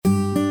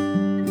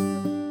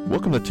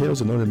Welcome to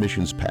Tales of Known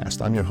Admissions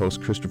Past. I'm your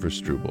host, Christopher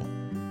Struble.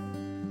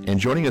 And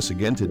joining us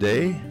again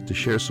today to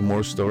share some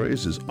more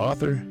stories is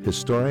author,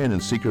 historian,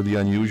 and seeker of the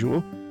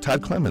unusual,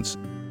 Todd Clements.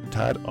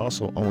 Todd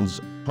also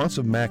owns Haunts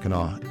of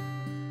Mackinac.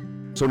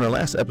 So in our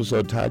last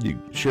episode, Todd, you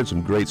shared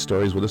some great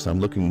stories with us. I'm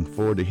looking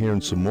forward to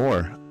hearing some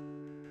more.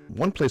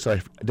 One place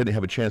I didn't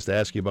have a chance to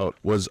ask you about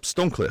was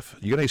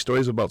Stonecliff. You got any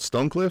stories about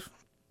Stonecliff?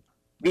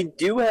 We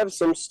do have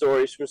some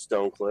stories from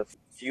Stonecliff.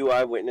 Few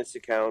eyewitness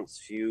accounts,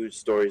 few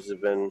stories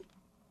have been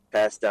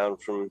passed down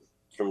from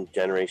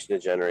generation to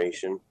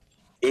generation.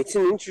 It's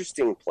an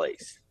interesting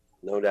place,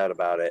 no doubt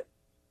about it.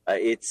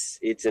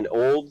 It's an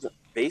old,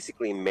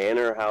 basically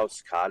manor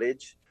house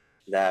cottage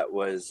that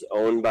was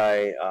owned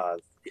by,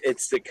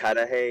 it's the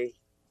Cudahy,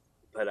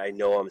 but I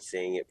know I'm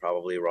saying it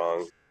probably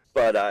wrong.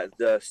 But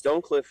the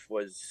Stonecliff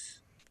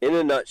was, in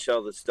a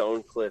nutshell, the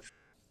Stonecliff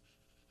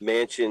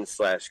mansion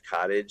 /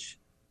 cottage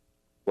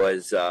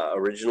was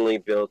originally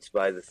built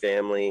by the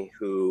family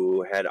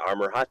who had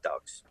Armour hot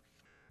dogs.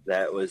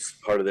 That was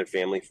part of their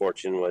family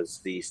fortune,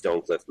 was the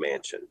Stonecliff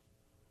mansion,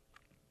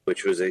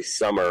 which was a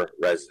summer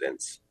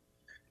residence.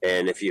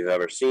 And if you've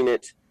ever seen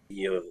it,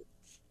 you'll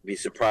be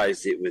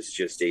surprised it was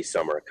just a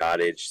summer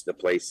cottage. The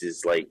place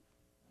is like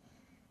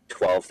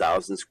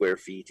 12,000 square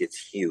feet. It's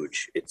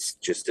huge. It's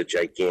just a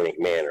gigantic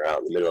manor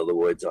out in the middle of the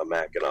woods on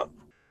Mackinac.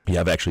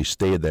 Yeah, I've actually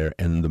stayed there,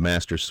 and the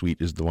master suite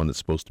is the one that's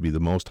supposed to be the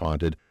most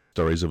haunted.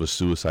 Stories of a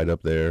suicide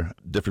up there,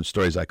 different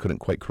stories I couldn't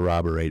quite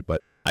corroborate,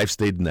 but I've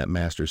stayed in that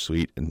master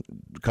suite in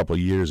a couple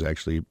of years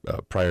actually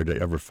prior to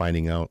ever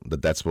finding out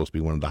that that's supposed to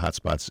be one of the hot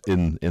spots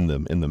in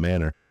the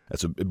manor.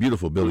 That's a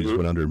beautiful building. It's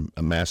went under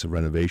a massive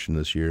renovation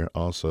this year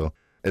also.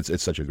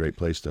 It's such a great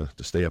place to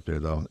stay up there,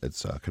 though.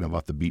 It's kind of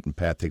off the beaten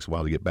path. Takes a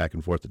while to get back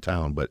and forth to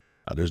town, but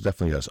there's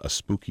definitely a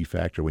spooky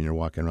factor when you're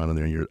walking around in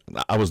there.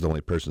 And I was the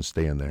only person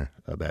staying there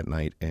that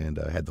night, and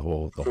had the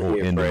whole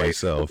inn to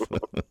myself.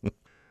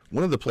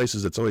 One of the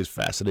places that's always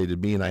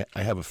fascinated me, and I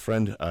have a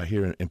friend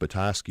here in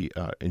Petoskey,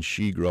 and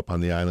she grew up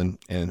on the island,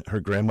 and her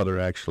grandmother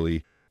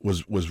actually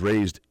was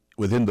raised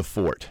within the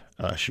fort.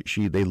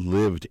 They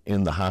lived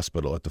in the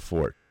hospital at the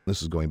fort.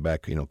 This is going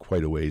back,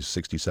 quite a ways,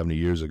 60, 70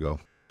 years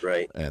ago.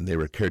 Right. And they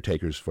were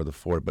caretakers for the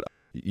fort, but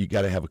you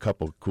got to have a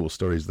couple of cool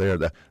stories there.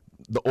 The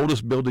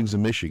oldest buildings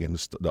in Michigan,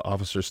 the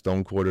officer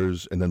stone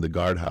quarters, and then the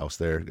guardhouse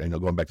there,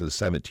 going back to the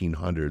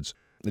 1700s.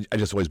 I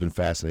just always been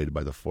fascinated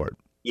by the fort.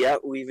 Yeah,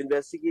 we've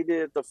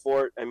investigated at the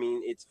fort. I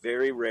mean, it's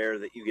very rare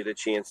that you get a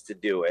chance to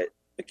do it.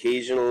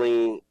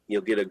 Occasionally,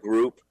 you'll get a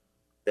group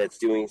that's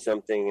doing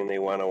something and they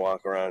want to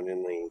walk around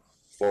in the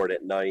fort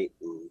at night,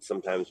 and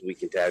sometimes we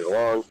can tag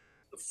along.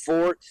 The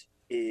fort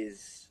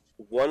is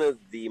one of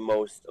the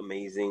most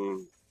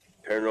amazing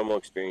paranormal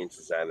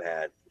experiences I've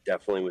had.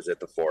 Definitely was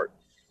at the fort.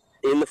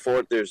 In the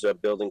fort, there's a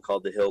building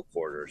called the Hill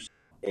Quarters,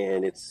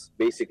 and it's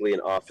basically an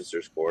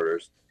officer's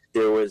quarters.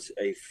 There was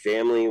a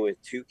family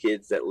with 2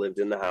 kids that lived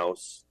in the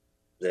house.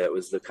 That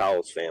was the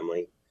Cowles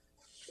family.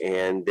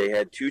 And they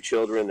had 2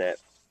 children that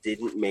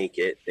didn't make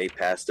it. They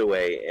passed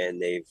away,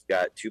 and they've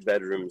got 2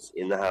 bedrooms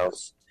in the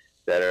house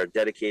that are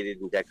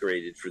dedicated and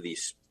decorated for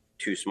these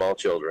 2 small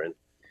children.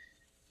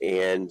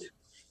 And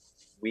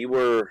we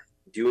were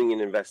doing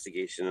an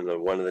investigation,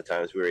 and one of the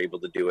times we were able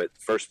to do it,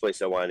 the first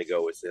place I wanted to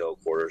go was the Hill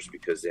Quarters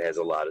because it has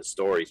a lot of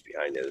stories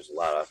behind it. There's a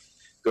lot of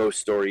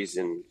ghost stories,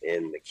 and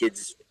the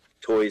kids'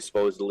 toys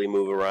supposedly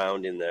move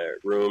around in their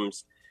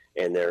rooms,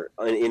 and they're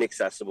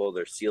inaccessible.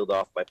 They're sealed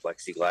off by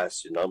plexiglass,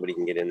 so nobody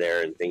can get in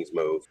there, and things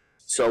move.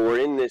 So we're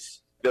in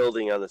this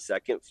building on the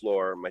 2nd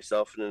floor,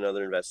 myself and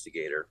another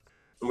investigator,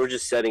 and we're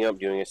just setting up,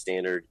 doing a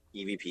standard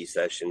EVP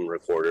session,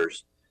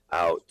 recorders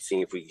out,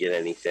 seeing if we can get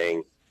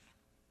anything,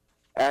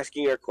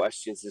 asking our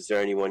questions. Is there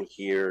anyone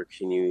here?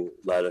 Can you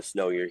let us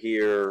know you're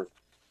here?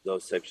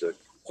 Those types of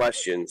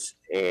questions.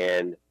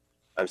 And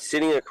I'm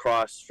sitting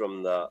across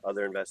from the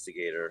other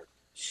investigator.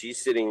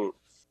 She's sitting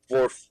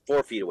four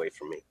feet away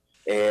from me.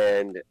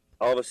 And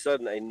all of a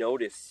sudden, I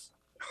notice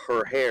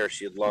her hair.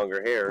 She had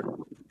longer hair.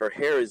 Her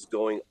hair is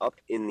going up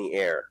in the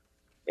air.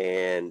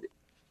 And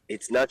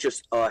it's not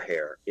just a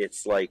hair.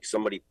 It's like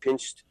somebody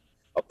pinched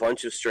a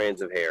bunch of strands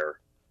of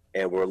hair,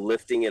 and we're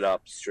lifting it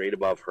up straight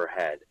above her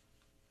head.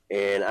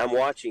 And I'm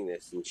watching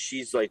this, and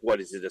she's like, what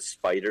is it, a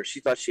spider? She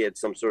thought she had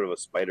some sort of a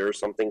spider or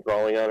something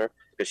crawling on her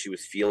because she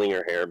was feeling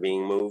her hair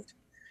being moved.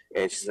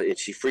 And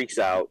she freaks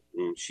out,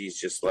 and she's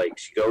just like,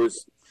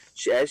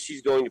 as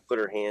she's going to put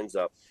her hands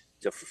up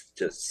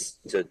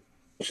to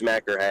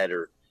smack her head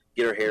or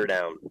get her hair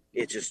down,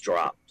 it just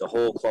dropped. The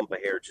whole clump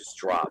of hair just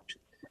dropped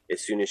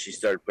as soon as she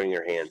started putting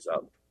her hands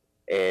up.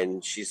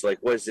 And she's like,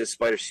 what is this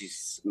spider? She's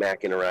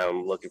smacking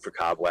around looking for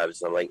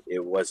cobwebs. I'm like,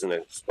 it wasn't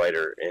a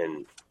spider,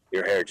 and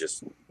your hair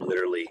just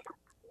literally,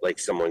 like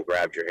someone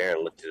grabbed your hair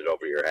and lifted it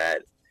over your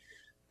head.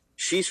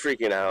 She's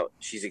freaking out.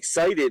 She's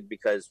excited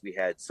because we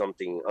had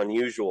something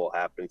unusual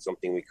happen,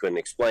 something we couldn't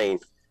explain.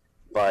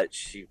 But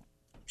she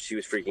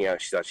was freaking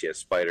out. She thought she had a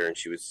spider, and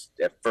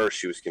at first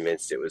she was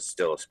convinced it was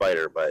still a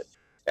spider. But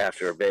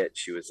after a bit,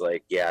 she was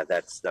like, yeah,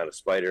 that's not a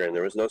spider. And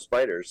there was no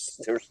spiders.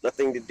 There was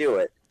nothing to do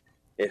it.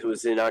 It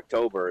was in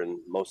October, and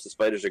most of the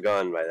spiders are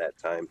gone by that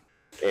time.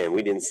 And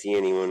we didn't see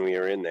any when we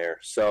were in there.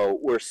 So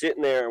we're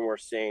sitting there and we're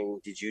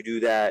saying, did you do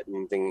that?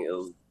 And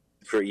thinking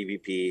for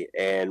EVP.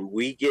 And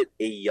we get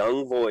a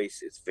young voice.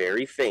 It's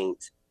very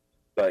faint,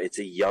 but it's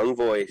a young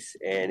voice.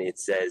 And it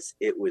says,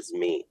 it was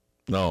me.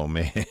 Oh,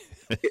 man.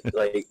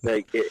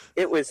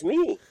 it was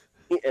me.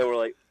 And we're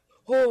like,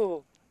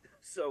 oh.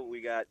 So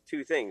we got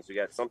two things. We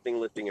got something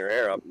lifting her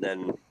hair up. And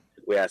then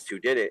we asked who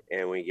did it.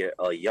 And we get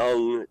a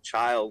young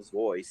child's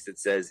voice that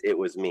says, it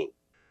was me.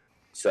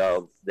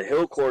 So the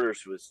hill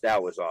quarters was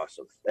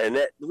awesome. And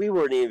that we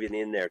weren't even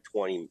in there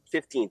 20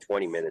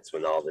 minutes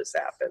when all this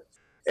happened.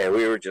 And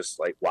we were just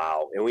like,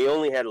 wow. And we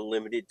only had a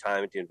limited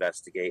time to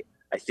investigate.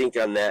 I think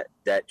on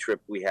that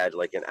trip we had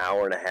like an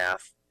hour and a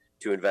half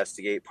to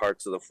investigate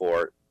parts of the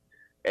fort.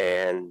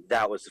 And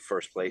that was the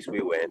first place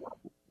we went.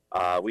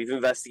 We've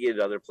investigated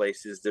other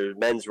places. There's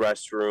men's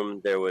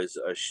restroom. There was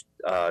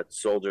a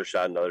soldier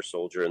shot another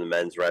soldier in the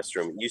men's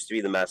restroom. It used to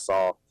be the mess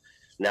hall.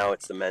 Now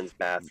it's the men's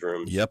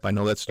bathroom. Yep, I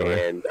know that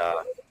story. And,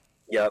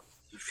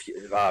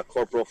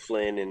 Corporal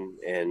Flynn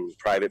and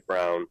Private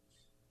Brown.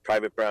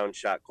 Private Brown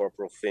shot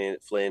Corporal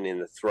Flynn in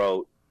the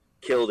throat,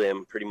 killed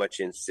him pretty much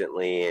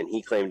instantly, and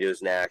he claimed it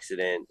was an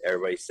accident.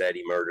 Everybody said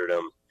he murdered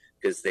him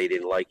because they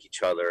didn't like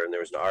each other, and there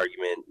was an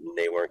argument, and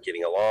they weren't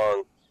getting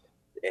along.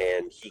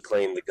 And he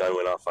claimed the gun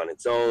went off on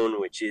its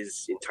own, which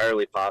is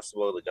entirely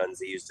possible. The guns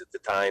they used at the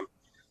time,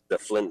 the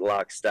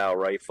flintlock style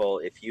rifle,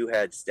 if you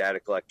had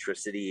static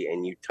electricity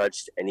and you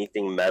touched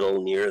anything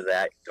metal near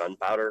that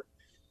gunpowder,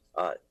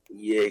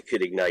 it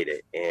could ignite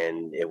it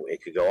and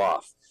it could go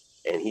off.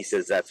 And he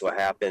says that's what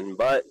happened,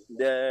 but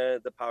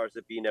the powers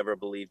that be never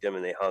believed him,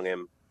 and they hung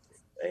him,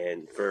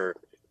 and for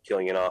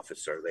killing an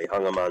officer, they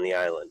hung him on the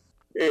island.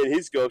 And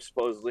his ghost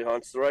supposedly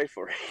haunts the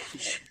rifle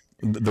range.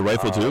 The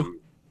rifle too?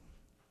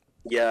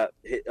 Yeah,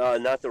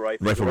 not the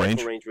rifle. Rifle range?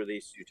 Rifle range where they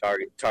used to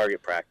do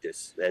target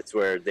practice. That's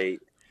where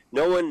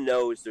no one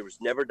knows. There was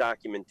never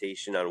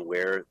documentation on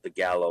where the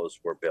gallows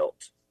were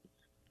built.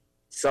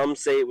 Some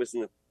say it was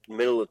in the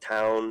middle of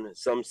town.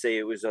 Some say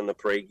it was on the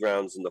parade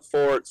grounds in the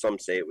fort. Some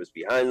say it was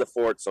behind the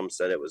fort. Some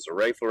said it was a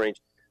rifle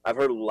range. I've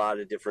heard a lot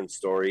of different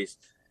stories.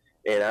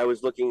 And I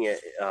was looking at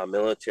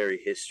military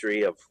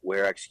history of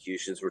where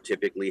executions were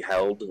typically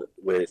held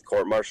with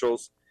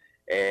court-martials.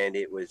 And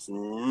it was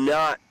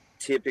not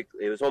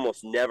typically, it was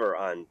almost never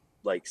on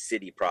like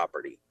city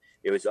property.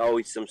 It was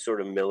always some sort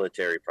of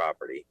military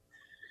property.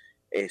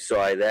 And so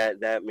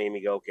that made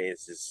me go, okay,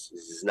 this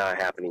is not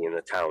happening in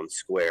the town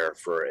square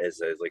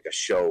as like a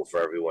show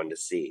for everyone to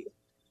see.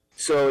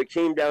 So it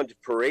came down to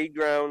parade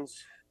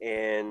grounds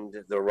and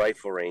the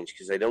rifle range,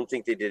 because I don't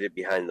think they did it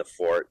behind the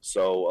fort.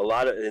 So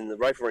and the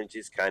rifle range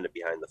is kind of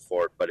behind the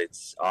fort, but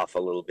it's off a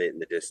little bit in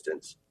the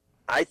distance.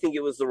 I think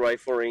it was the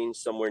rifle range,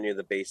 somewhere near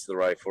the base of the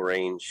rifle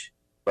range,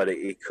 but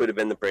it could have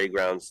been the parade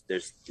grounds.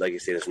 There's, like I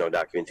say, there's no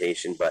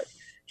documentation, but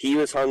he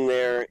was hung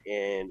there,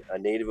 and a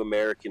Native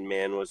American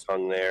man was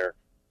hung there.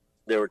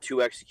 There were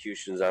 2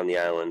 executions on the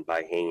island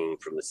by hanging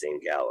from the same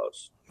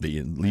gallows. At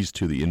least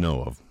 2 that you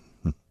know of.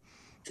 The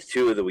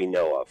 2 that we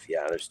know of,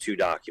 yeah. There's 2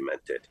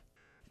 documented.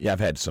 Yeah, I've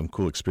had some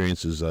cool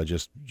experiences.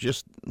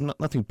 Just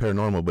nothing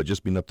paranormal, but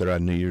just being up there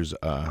on New Year's.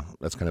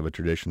 That's kind of a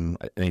tradition.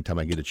 Anytime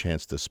I get a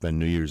chance to spend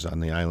New Year's on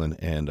the island,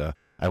 and I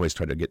always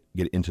try to get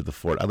into the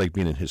fort. I like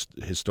being in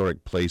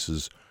historic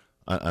places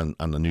on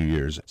the New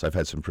Year's. So I've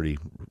had some pretty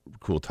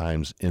cool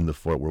times in the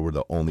fort where we're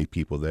the only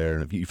people there,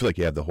 and if you feel like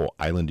you have the whole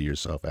island to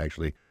yourself,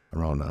 actually,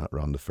 around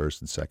the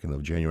 1st and 2nd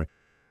of January.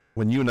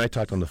 When you and I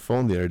talked on the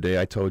phone the other day,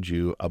 I told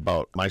you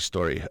about my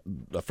story.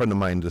 A friend of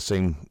mine, the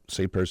same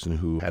person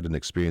who had an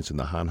experience in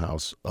the Han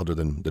house, other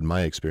than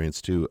my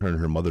experience too. Her and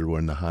her mother were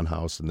in the Han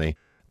house, and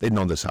they'd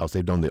known this house.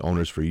 They'd known the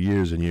owners for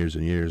years and years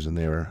and years, and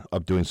they were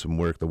up doing some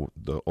work.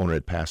 The owner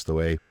had passed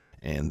away,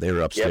 and they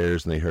were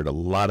upstairs, and they heard a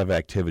lot of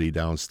activity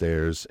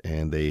downstairs,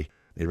 and they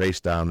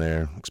raced down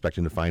there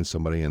expecting to find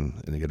somebody,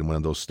 and they get in one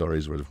of those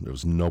stories where there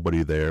was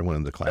nobody there, one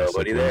of the classic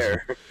Nobody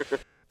there.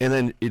 And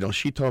then,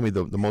 she told me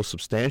the most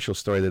substantial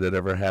story that had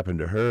ever happened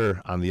to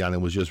her on the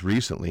island was just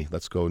recently.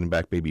 Let's go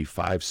back maybe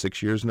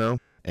 5-6 years now.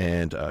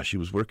 And she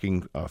was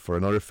working for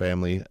another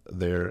family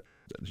there,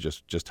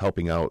 just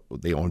helping out.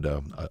 They owned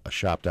a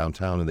shop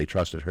downtown, and they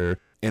trusted her.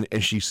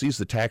 And she sees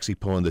the taxi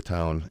pull into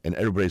town, and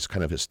everybody's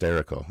kind of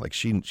hysterical. Like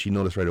she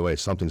noticed right away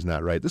something's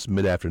not right. This is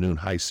mid-afternoon,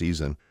 high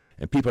season,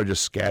 and people are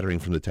just scattering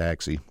from the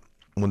taxi.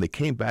 When they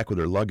came back with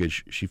their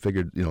luggage, she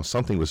figured,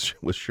 something was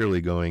surely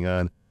going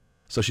on.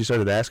 So she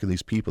started asking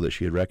these people that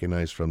she had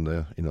recognized from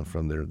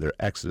from their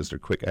exodus, their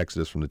quick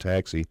exodus from the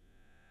taxi.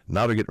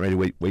 Now they're getting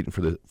ready, waiting for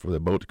the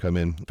boat to come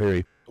in.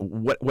 Ferry,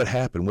 what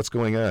happened? What's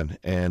going on?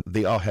 And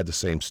they all had the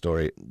same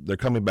story. They're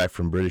coming back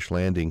from British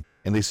Landing,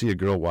 and they see a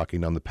girl walking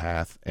down the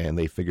path, and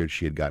they figured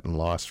she had gotten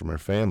lost from her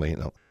family.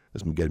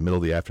 This was middle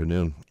of the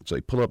afternoon. So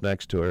they pull up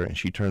next to her, and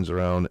she turns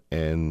around,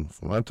 and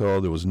from what I'm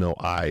told, there was no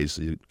eyes.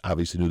 You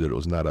obviously knew that it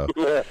was not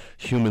a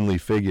humanly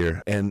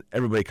figure, and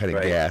everybody kind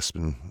of gasped,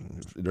 and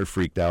they're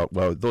freaked out.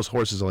 Well, those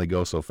horses only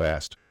go so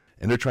fast.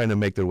 and they're trying to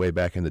make their way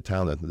back into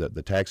town.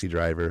 The taxi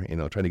driver,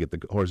 trying to get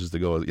the horses to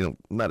go,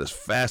 not as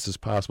fast as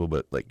possible,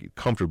 but like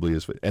comfortably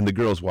and the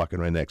girl's walking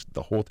right next.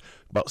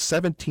 About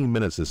 17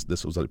 minutes.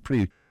 This was a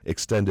pretty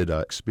extended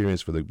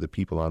experience for the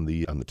people on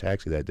the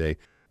taxi that day.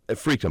 It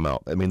freaked them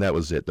out. I mean, that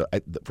was it.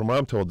 From what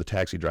I'm told, the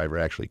taxi driver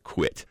actually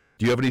quit.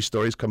 Do you have any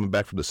stories coming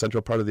back from the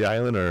central part of the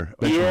island, or?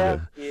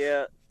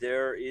 Yeah.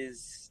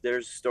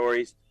 There's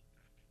stories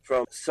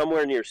from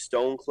somewhere near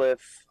Stonecliff.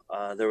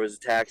 There was a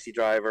taxi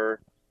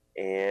driver,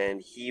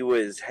 and he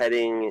was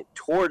heading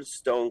towards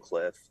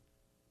Stonecliff,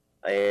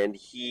 and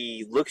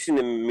he looks in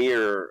the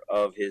mirror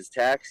of his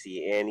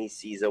taxi, and he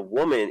sees a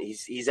woman.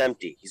 He's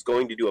empty. He's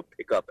going to do a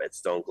pickup at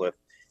Stonecliff.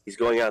 He's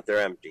going out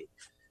there empty.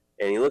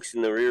 And he looks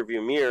in the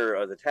rearview mirror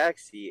of the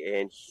taxi,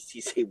 and he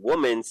sees a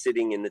woman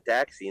sitting in the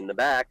taxi in the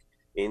back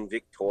in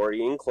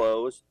Victorian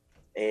clothes.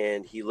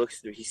 And he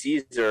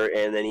sees her,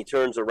 and then he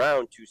turns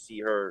around to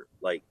see her,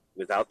 like,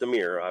 without the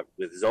mirror,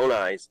 with his own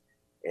eyes,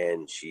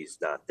 and she's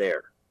not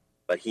there.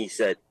 But he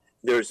said,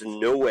 there's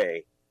no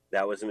way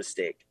that was a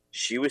mistake.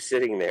 She was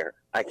sitting there.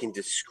 I can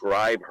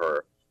describe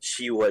her.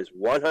 She was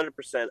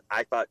 100%.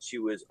 I thought she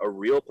was a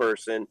real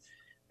person,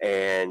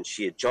 and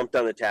she had jumped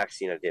on the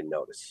taxi, and I didn't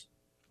notice.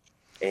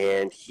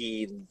 And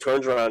he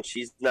turns around.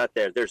 She's not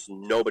there. There's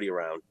nobody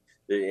around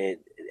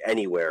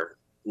anywhere.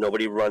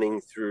 Nobody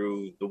running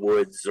through the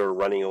woods or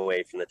running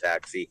away from the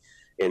taxi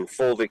in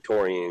full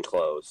Victorian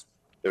clothes.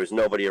 There was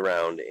nobody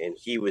around, and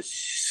he was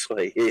just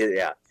like,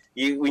 yeah.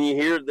 When you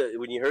heard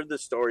the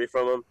story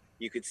from him,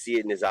 you could see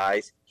it in his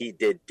eyes. He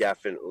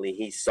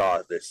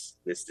saw this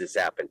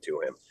happen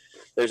to him.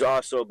 There's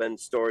also been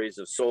stories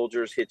of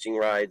soldiers hitching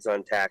rides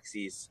on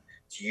taxis.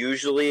 It's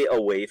usually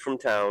away from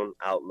town,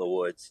 out in the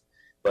woods,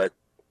 but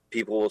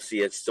people will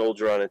see a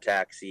soldier on a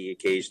taxi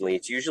occasionally.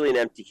 It's usually an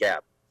empty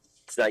cab.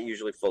 It's not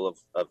usually full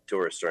of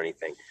tourists or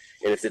anything.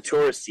 And if the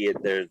tourists see it,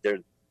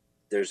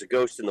 there's a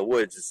ghost in the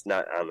woods. It's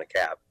not on the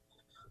cab.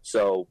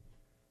 So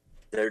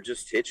they're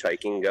just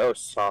hitchhiking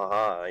ghosts.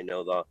 Ha! I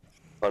know the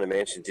Haunted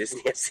Mansion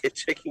Disney has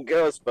hitchhiking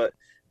ghosts, but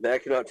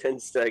Mackinac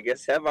tends to, I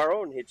guess, have our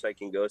own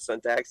hitchhiking ghosts on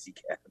taxi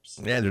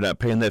cabs. Yeah, they're not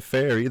paying that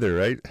fare either,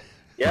 right?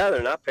 Yeah,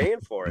 they're not paying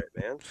for it,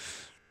 man.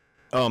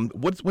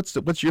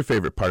 What's your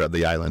favorite part of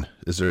the island?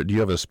 Do you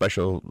have a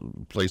special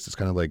place that's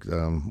kind of like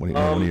one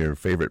of your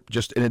favorite?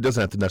 And it doesn't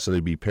have to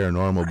necessarily be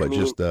paranormal,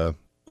 but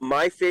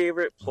my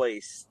favorite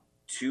place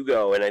to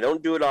go, and I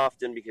don't do it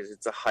often because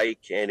it's a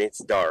hike and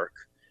it's dark,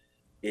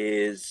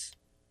 is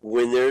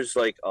when there's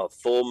like a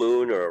full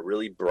moon or a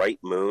really bright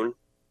moon.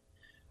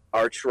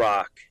 Arch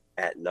Rock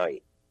at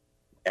night,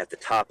 at the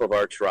top of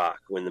Arch Rock,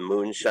 when the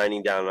moon's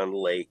shining down on the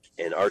lake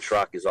and Arch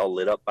Rock is all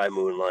lit up by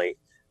moonlight.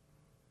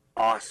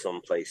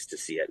 Awesome place to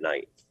see at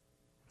night.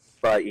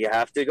 But you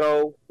have to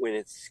go when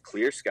it's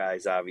clear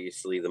skies,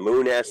 obviously. The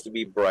moon has to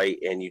be bright,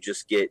 and you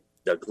just get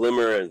the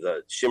glimmer and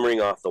the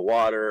shimmering off the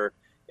water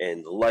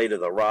and the light of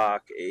the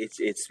rock.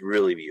 It's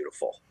really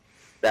beautiful.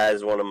 That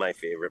is one of my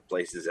favorite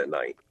places at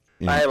night.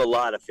 Yeah. I have a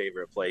lot of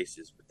favorite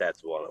places, but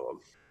that's one of them.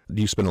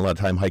 Do you spend a lot of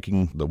time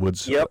hiking the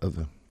woods? Yep.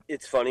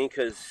 It's funny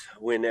because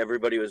when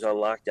everybody was on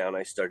lockdown,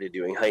 I started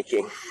doing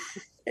hiking.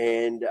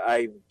 And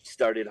I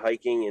started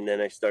hiking, and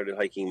then I started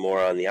hiking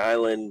more on the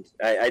island.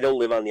 I don't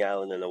live on the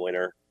island in the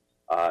winter.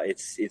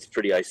 It's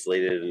pretty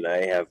isolated, and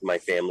I have my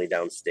family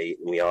downstate,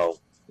 and we all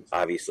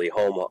obviously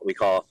home. We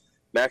call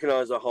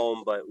Mackinac as a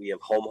home, but we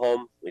have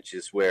home, which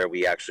is where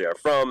we actually are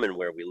from and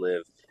where we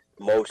live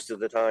most of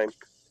the time.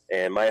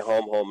 And my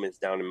home is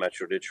down in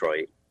Metro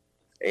Detroit.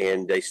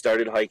 And I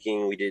started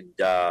hiking. We did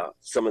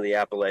some of the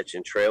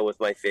Appalachian Trail with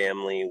my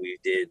family. We've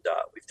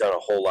done a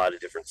whole lot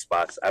of different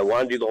spots. I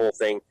want to do the whole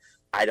thing.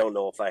 I don't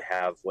know if I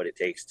have what it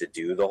takes to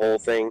do the whole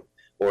thing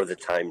or the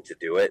time to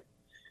do it.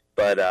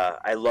 But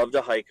I love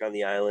to hike on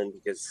the island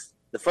because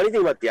the funny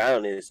thing about the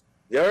island is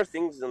there are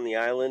things on the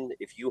island,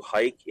 if you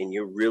hike and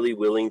you're really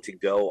willing to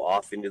go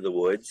off into the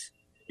woods,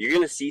 you're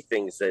going to see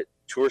things that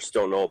tourists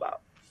don't know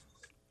about.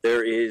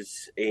 There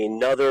is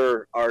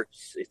another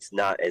arch. It's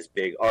not as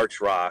big, Arch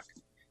Rock.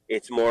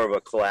 It's more of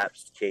a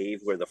collapsed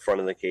cave where the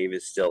front of the cave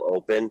is still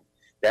open.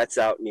 That's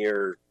out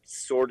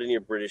sort of near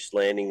British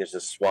Landing. There's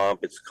a swamp.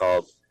 It's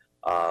called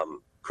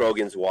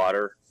Croghan's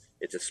Water.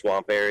 It's a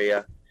swamp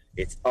area.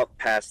 It's up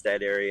past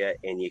that area,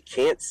 and you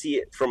can't see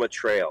it from a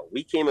trail.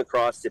 We came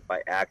across it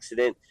by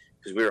accident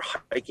because we were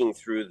hiking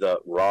through the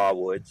raw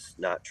woods,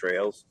 not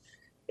trails,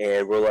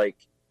 and we're like,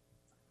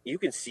 you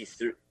can see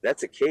through.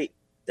 That's a cave.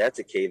 That's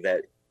a cave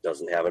that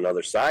doesn't have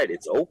another side.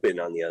 It's open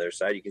on the other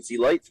side. You can see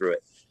light through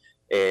it.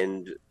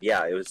 And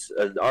yeah, it was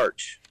an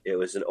arch. It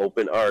was an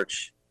open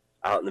arch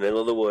out in the middle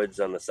of the woods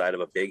on the side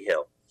of a big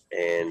hill.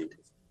 And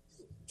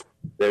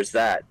there's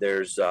that.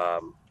 There's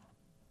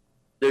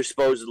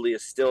supposedly a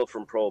still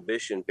from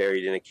Prohibition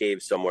buried in a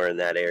cave somewhere in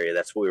that area.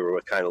 That's what we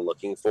were kind of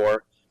looking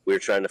for. We were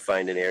trying to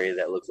find an area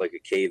that looked like a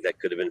cave that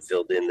could have been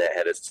filled in that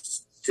had a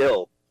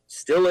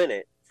still in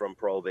it from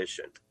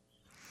Prohibition.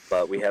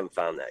 But we haven't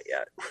found that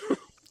yet.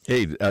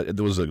 Hey,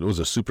 there was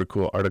a super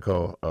cool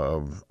article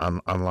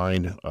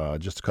online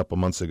just a couple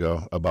months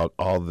ago about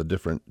all the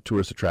different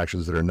tourist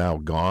attractions that are now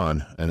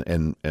gone,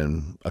 and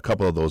a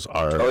couple of those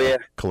are Oh yeah,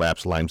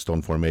 collapsed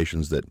limestone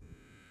formations that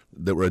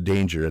were a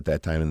danger at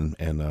that time,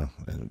 and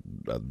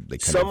they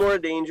kind some of. were a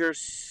danger.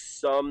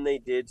 Some they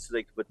did so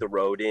they could put the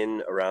road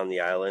in around the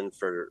island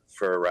for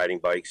riding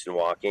bikes and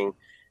walking.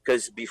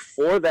 Because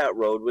before that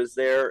road was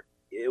there,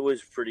 it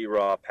was pretty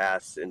raw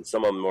paths, and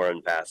some of them were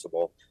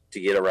impassable to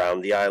get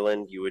around the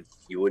island. You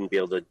wouldn't be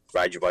able to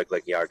ride your bike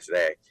like you are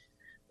today.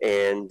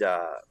 And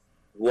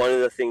one of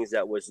the things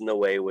that was in the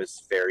way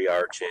was Ferry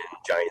Arch and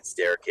Giant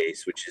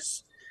Staircase, which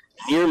is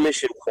near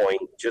Mission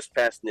Point, just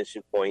past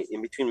Mission Point,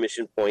 in between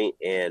Mission Point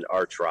and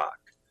Arch Rock.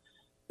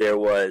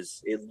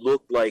 It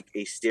looked like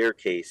a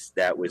staircase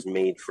that was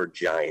made for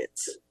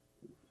giants.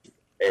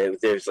 And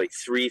there's like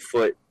 3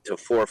 foot to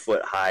 4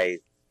 foot high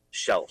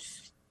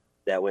shelves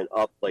that went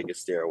up like a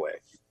stairway.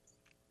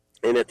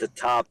 And at the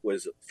top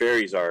was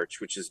Ferry's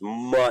Arch, which is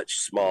much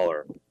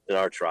smaller than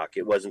Arch Rock.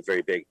 It wasn't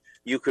very big.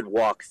 You could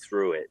walk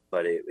through it,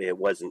 but it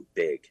wasn't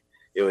big.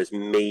 It was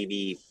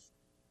maybe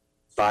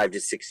 5 to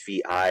 6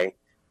 feet high,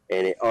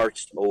 and it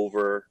arched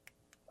over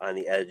on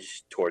the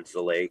edge towards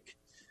the lake.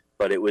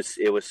 But it was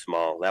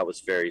small. That was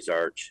Ferry's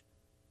Arch.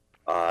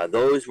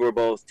 Those were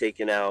both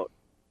taken out.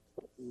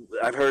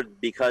 I've heard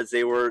because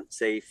they weren't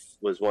safe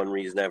was one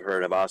reason I've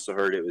heard. I've also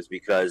heard it was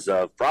because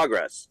of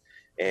progress,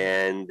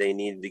 and they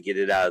needed to get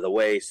it out of the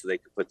way so they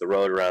could put the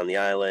road around the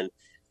island,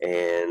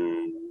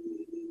 and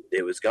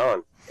it was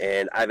gone.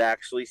 And I've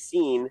actually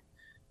seen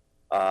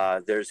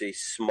there's a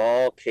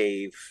small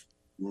cave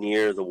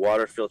near the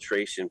water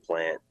filtration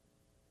plant.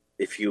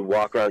 If you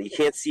walk around, you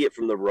can't see it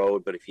from the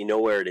road, but if you know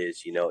where it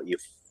is, you know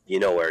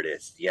where it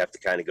is. You have to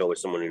kind of go with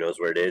someone who knows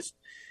where it is.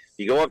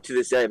 You go up to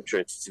this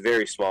entrance. It's a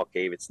very small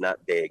cave. It's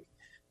not big.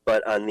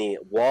 But on the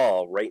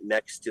wall right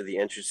next to the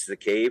entrance to the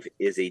cave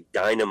is a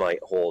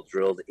dynamite hole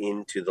drilled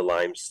into the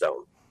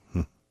limestone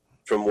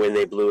from when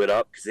they blew it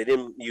up, because they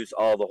didn't use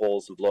all the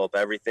holes and blow up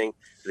everything.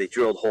 They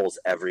drilled holes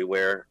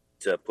everywhere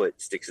to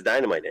put sticks of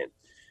dynamite in.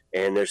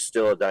 And there's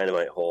still a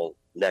dynamite hole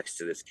next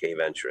to this cave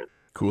entrance.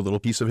 Cool little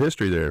piece of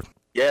history there.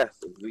 Yeah,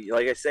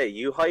 like I say,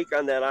 you hike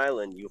on that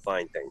island, you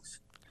find things.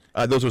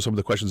 Those were some of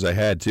the questions I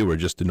had too, were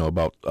just to know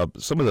about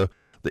some of the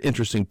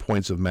interesting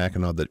points of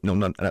Mackinac that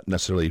not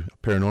necessarily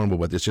paranormal,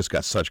 but it's just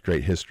got such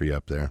great history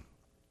up there.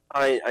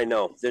 I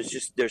know.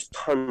 There's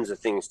tons of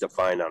things to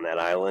find on that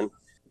island,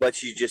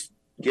 but you just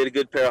get a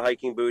good pair of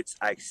hiking boots.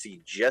 I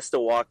see just a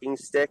walking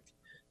stick.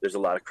 There's a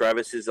lot of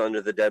crevices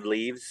under the dead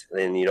leaves,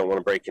 and you don't want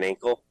to break an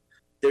ankle.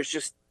 There's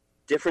just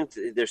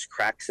there's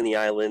cracks in the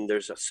island.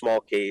 There's small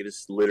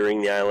caves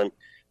littering the island.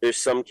 There's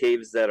some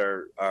caves that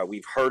are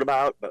we've heard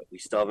about, but we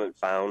still haven't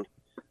found,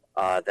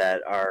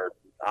 that are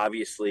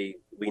obviously,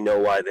 we know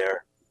why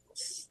they're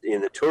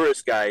in the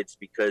tourist guides,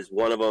 because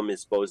one of them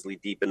is supposedly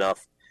deep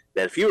enough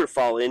that if you were to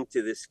fall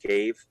into this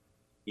cave,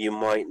 you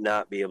might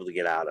not be able to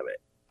get out of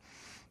it.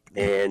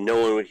 And no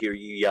one would hear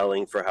you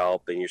yelling for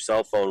help, and your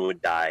cell phone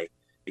would die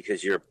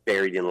because you're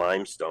buried in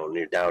limestone.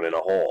 You're down in a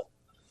hole.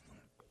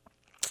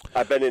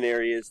 I've been in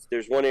areas.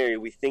 There's one area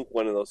we think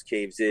one of those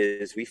caves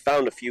is. We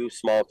found a few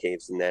small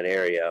caves in that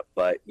area,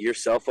 but your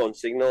cell phone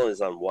signal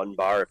is on one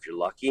bar if you're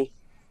lucky.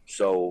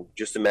 So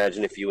just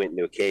imagine if you went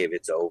into a cave,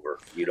 it's over.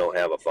 You don't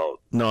have a phone.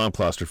 No, I'm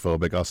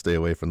claustrophobic. I'll stay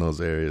away from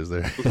those areas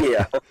there.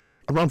 Yeah.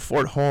 Around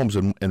Fort Holmes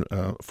and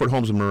Fort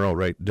Holmes and Moreau,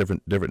 right?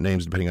 Different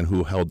names depending on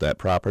who held that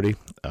property.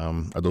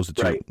 Are those the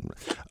two?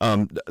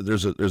 Right.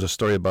 There's a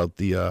story about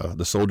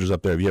the soldiers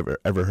up there. Have you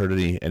ever heard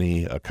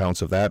any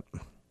accounts of that?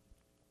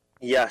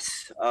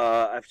 Yes,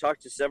 I've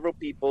talked to several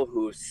people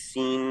who've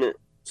seen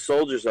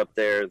soldiers up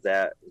there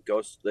that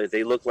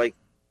they look like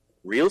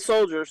real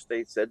soldiers.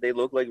 They said they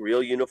look like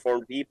real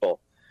uniformed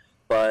people,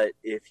 but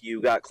if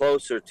you got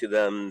closer to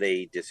them,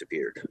 they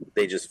disappeared.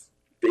 They just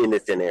in the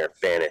thin air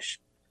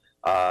vanished.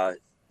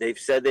 They've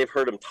said they've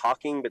heard them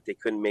talking, but they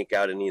couldn't make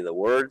out any of the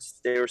words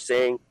they were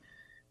saying.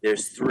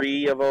 There's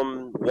 3 of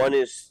them. One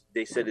is,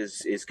 they said,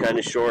 is kind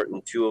of short,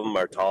 and 2 of them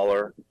are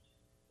taller,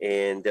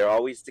 and they're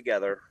always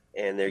together.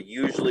 And they're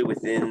usually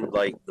within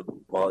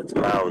it's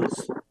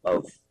mounds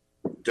of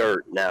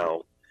dirt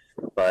now,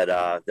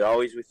 but they're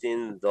always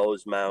within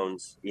those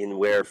mounds in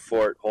where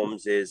Fort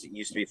Holmes is. It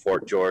used to be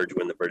Fort George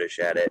when the British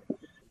had it.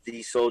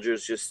 These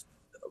soldiers just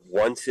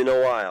once in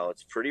a while,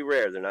 it's pretty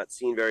rare, they're not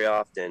seen very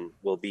often,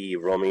 will be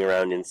roaming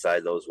around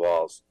inside those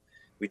walls.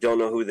 We don't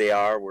know who they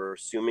are. We're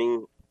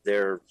assuming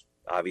they're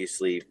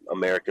obviously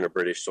American or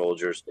British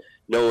soldiers.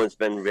 No one's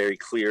been very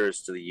clear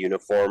as to the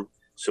uniform,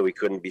 so we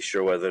couldn't be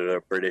sure whether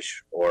they're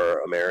British or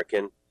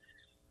American.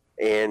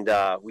 And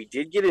we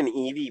did get an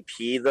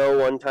EVP, though,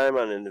 one time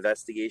on an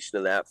investigation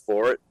of that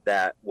fort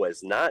that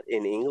was not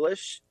in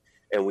English,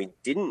 and we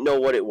didn't know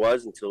what it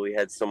was until we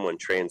had someone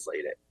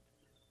translate it.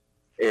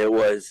 It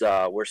was,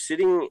 we're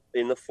sitting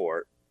in the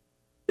fort.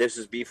 This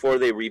is before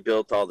they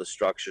rebuilt all the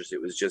structures.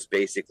 It was just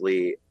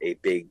basically a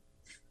big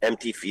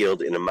empty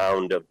field in a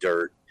mound of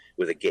dirt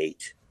with a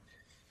gate.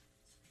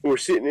 We're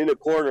sitting in a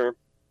corner,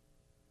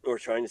 We're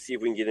trying to see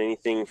if we can get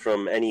anything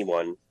from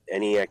anyone,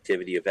 any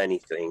activity of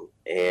anything.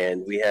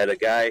 And we had a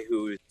guy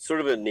who's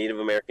sort of a Native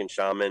American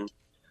shaman.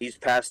 He's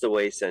passed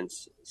away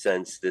since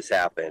this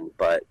happened,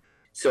 but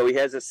so he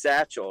has a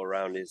satchel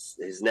around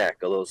his neck,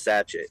 a little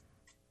sachet,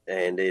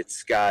 and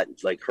it's got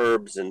like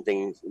herbs and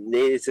things.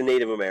 It's a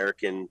Native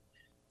American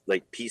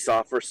like peace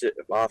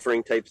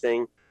offering type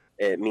thing.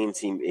 It means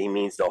he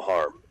means no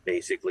harm,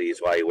 basically, is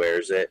why he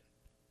wears it.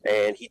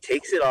 And he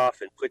takes it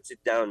off and puts it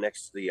down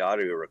next to the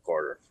audio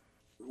recorder.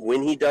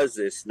 When he does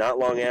this, not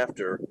long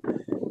after,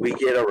 we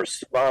get a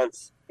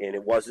response, and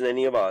it wasn't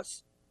any of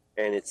us,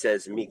 and it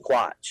says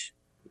Miigwech.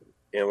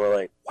 And we're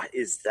like, what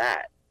is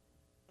that?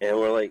 And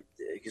we're like,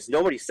 because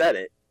nobody said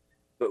it,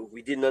 but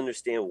we didn't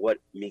understand what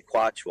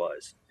Miigwech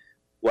was.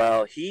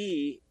 Well,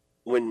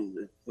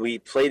 when we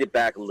played it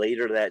back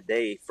later that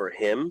day for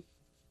him,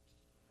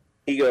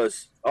 he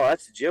goes, oh,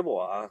 that's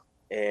Ojibwa,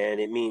 and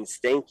it means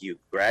thank you,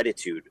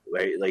 gratitude,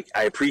 right? Like,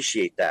 I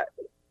appreciate that.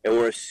 And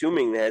we're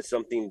assuming that has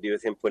something to do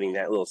with him putting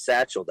that little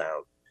satchel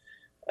down.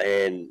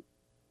 And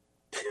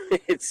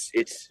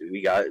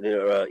we got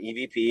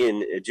EVP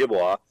and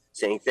Ojibwa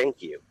saying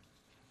thank you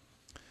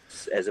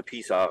as a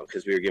peace offering,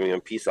 because we were giving him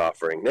a peace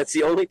offering. That's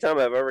the only time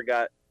I've ever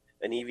got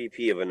an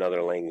EVP of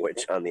another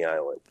language on the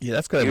island. Yeah,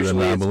 that's kind of an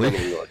anomaly. It's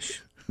been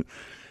English.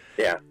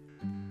 Yeah.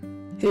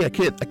 Hey, I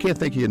can't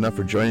thank you enough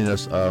for joining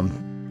us,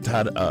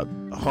 Todd.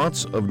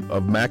 Haunts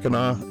of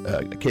Mackinac.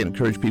 I can't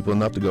encourage people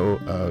enough to go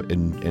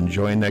and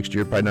join next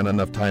year. Probably not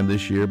enough time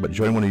this year, but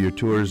join one of your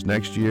tours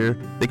next year.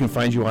 They can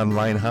find you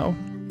online how?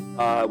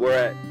 We're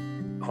at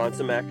Haunts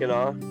of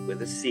Mackinac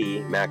with a C,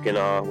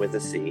 Mackinac with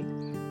a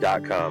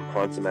C.com,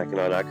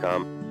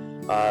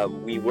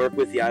 hauntsofmackinac.com. We work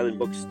with the Island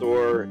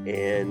Bookstore,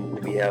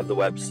 and we have the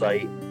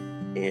website.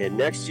 And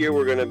next year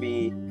we're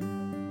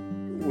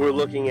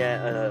looking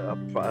at a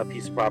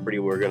piece of property.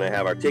 We're going to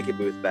have our ticket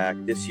booth back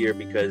this year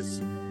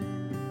because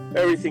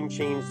everything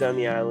changed on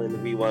the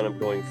island. We wound up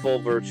going full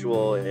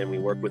virtual, and we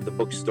work with the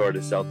bookstore to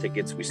sell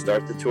tickets. We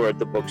start the tour at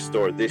the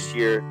bookstore this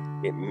year.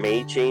 It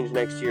may change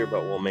next year,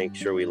 but we'll make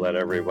sure we let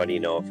everybody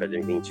know if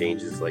anything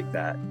changes like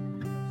that.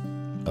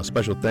 A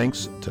special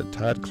thanks to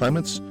Todd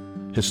Clements,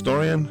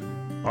 historian,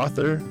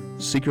 author,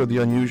 seeker of the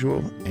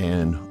unusual,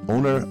 and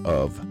owner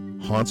of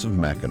Haunts of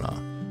Mackinac.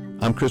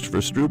 I'm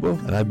Christopher Struble,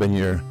 and I've been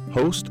your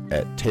host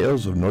at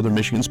Tales of Northern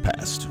Michigan's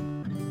Past.